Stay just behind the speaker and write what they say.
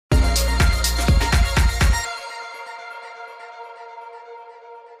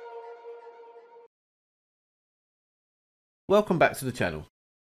Welcome back to the channel.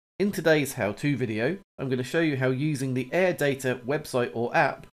 In today's how-to video, I'm going to show you how using the Airdata website or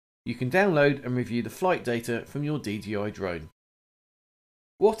app, you can download and review the flight data from your DJI drone.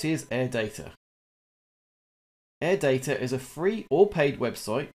 What is Airdata? Airdata is a free or paid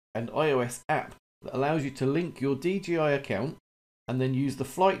website and iOS app that allows you to link your DJI account and then use the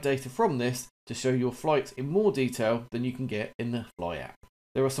flight data from this to show your flights in more detail than you can get in the Fly app.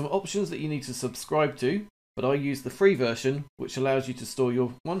 There are some options that you need to subscribe to, but I use the free version, which allows you to store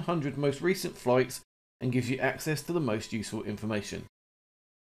your 100 most recent flights and gives you access to the most useful information.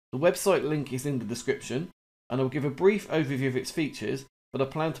 The website link is in the description, and I'll give a brief overview of its features, but I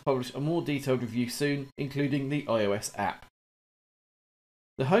plan to publish a more detailed review soon, including the iOS app.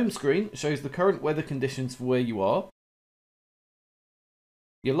 The home screen shows the current weather conditions for where you are,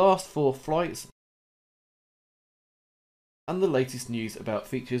 your last 4 flights, and the latest news about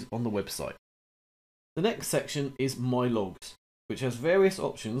features on the website. The next section is My Logs, which has various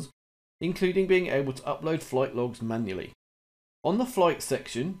options, including being able to upload flight logs manually. On the flight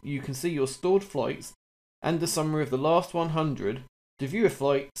section, you can see your stored flights and a summary of the last 100. To view a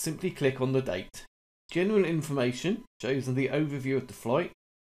flight, simply click on the date. General information shows the overview of the flight,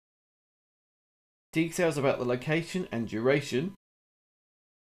 details about the location and duration,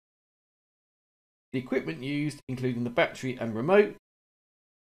 the equipment used, including the battery and remote,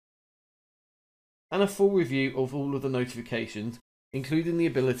 and a full review of all of the notifications, including the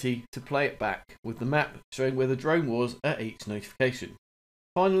ability to play it back with the map showing where the drone was at each notification.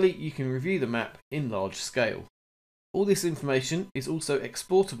 Finally, you can review the map in large scale. All this information is also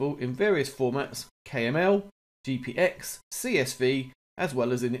exportable in various formats: KML, GPX, CSV, as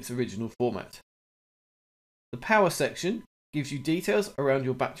well as in its original format. The power section gives you details around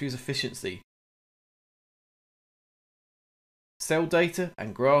your battery's efficiency, cell data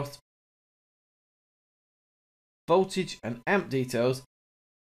and graphs, voltage and amp details,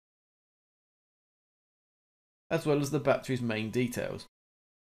 as well as the battery's main details.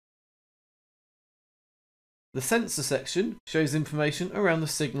 The sensor section shows information around the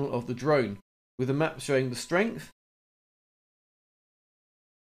signal of the drone, with a map showing the strength,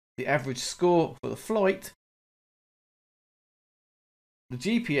 the average score for the flight, the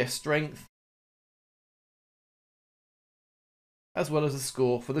GPS strength, as well as the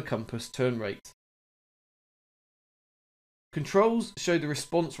score for the compass turn rate. Controls show the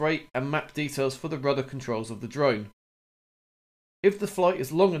response rate and map details for the rudder controls of the drone. If the flight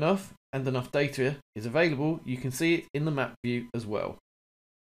is long enough and enough data is available, you can see it in the map view as well.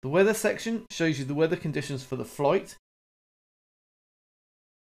 The weather section shows you the weather conditions for the flight,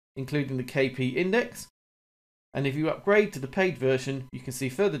 including the KP index, and if you upgrade to the paid version, you can see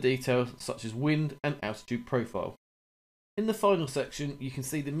further details such as wind and altitude profile. In the final section, you can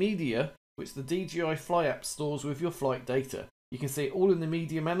see the media which the DJI Fly app stores with your flight data. You can see it all in the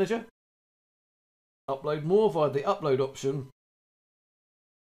media manager, upload more via the upload option,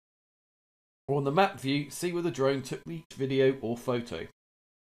 or on the map view, see where the drone took each video or photo.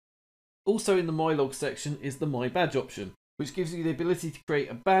 Also in the My Log section is the My Badge option, which gives you the ability to create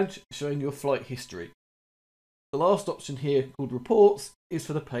a badge showing your flight history. The last option here, called Reports, is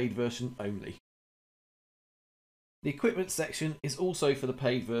for the paid version only. The equipment section is also for the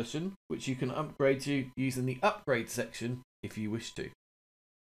paid version, which you can upgrade to using the upgrade section if you wish to.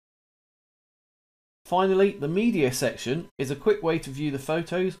 Finally, the media section is a quick way to view the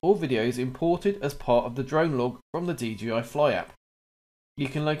photos or videos imported as part of the drone log from the DJI Fly app. You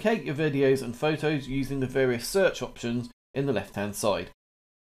can locate your videos and photos using the various search options in the left-hand side.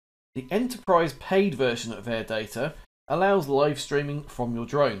 The enterprise paid version of Airdata allows live streaming from your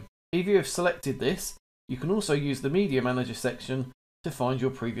drone. If you have selected this, you can also use the Media Manager section to find your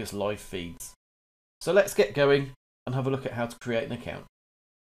previous live feeds. So let's get going and have a look at how to create an account.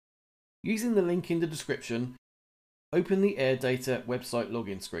 Using the link in the description, open the Airdata website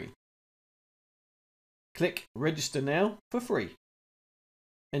login screen. Click Register Now for free.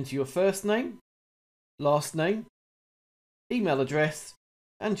 Enter your first name, last name, email address,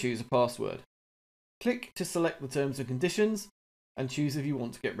 and choose a password. Click to select the terms and conditions and choose if you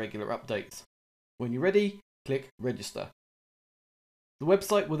want to get regular updates. When you're ready, click Register. The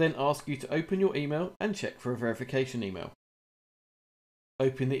website will then ask you to open your email and check for a verification email.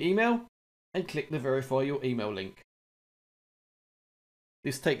 Open the email and click the Verify Your Email link.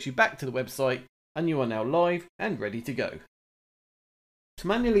 This takes you back to the website and you are now live and ready to go. To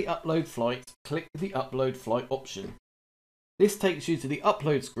manually upload flights, click the Upload Flight option. This takes you to the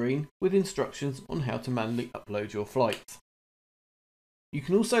upload screen with instructions on how to manually upload your flights. You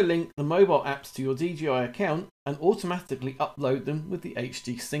can also link the mobile apps to your DJI account and automatically upload them with the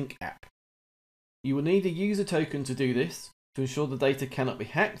HD Sync app. You will need a user token to do this, To ensure the data cannot be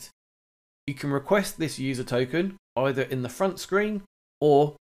hacked, you can request this user token either in the front screen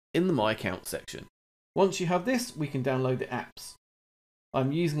or in the My Account section. Once you have this, we can download the apps.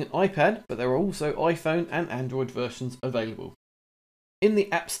 I'm using an iPad, but there are also iPhone and Android versions available. In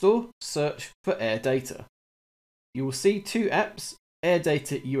the App Store, search for Airdata. You will see two apps,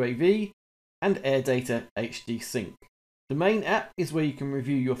 Airdata UAV and Airdata HD Sync. The main app is where you can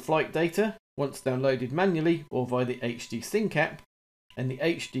review your flight data once downloaded manually or via the HD Sync app, and the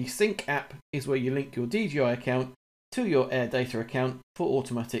HD Sync app is where you link your DJI account to your Airdata account for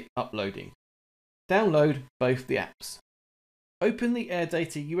automatic uploading. Download both the apps. Open the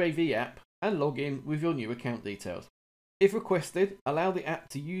Airdata UAV app and log in with your new account details. If requested, allow the app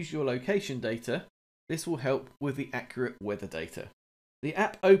to use your location data. This will help with the accurate weather data. The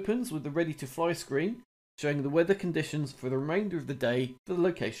app opens with the ready to fly screen, showing the weather conditions for the remainder of the day for the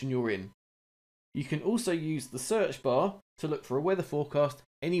location you're in. You can also use the search bar to look for a weather forecast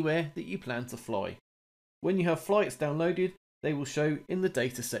anywhere that you plan to fly. When you have flights downloaded, they will show in the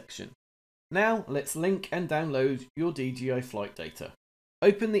data section. Now let's link and download your DJI flight data.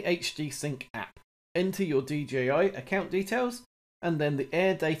 Open the HD Sync app, enter your DJI account details and then the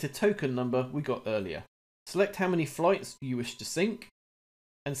Airdata token number we got earlier. Select how many flights you wish to sync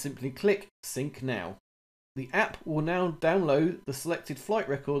and simply click Sync Now. The app will now download the selected flight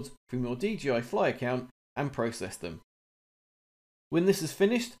records from your DJI Fly account and process them. When this is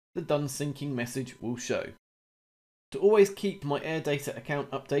finished, the Done Syncing message will show. To always keep my Airdata account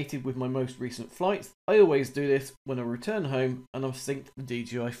updated with my most recent flights, I always do this when I return home and I've synced the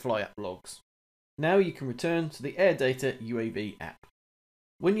DJI Fly app logs. Now you can return to the Airdata UAV app.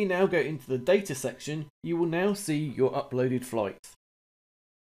 When you now go into the data section, you will now see your uploaded flights.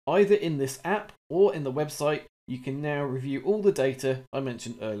 Either in this app or in the website, you can now review all the data I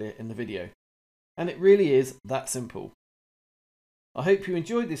mentioned earlier in the video. And it really is that simple. I hope you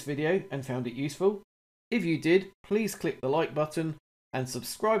enjoyed this video and found it useful. If you did, please click the like button and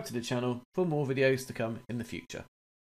subscribe to the channel for more videos to come in the future.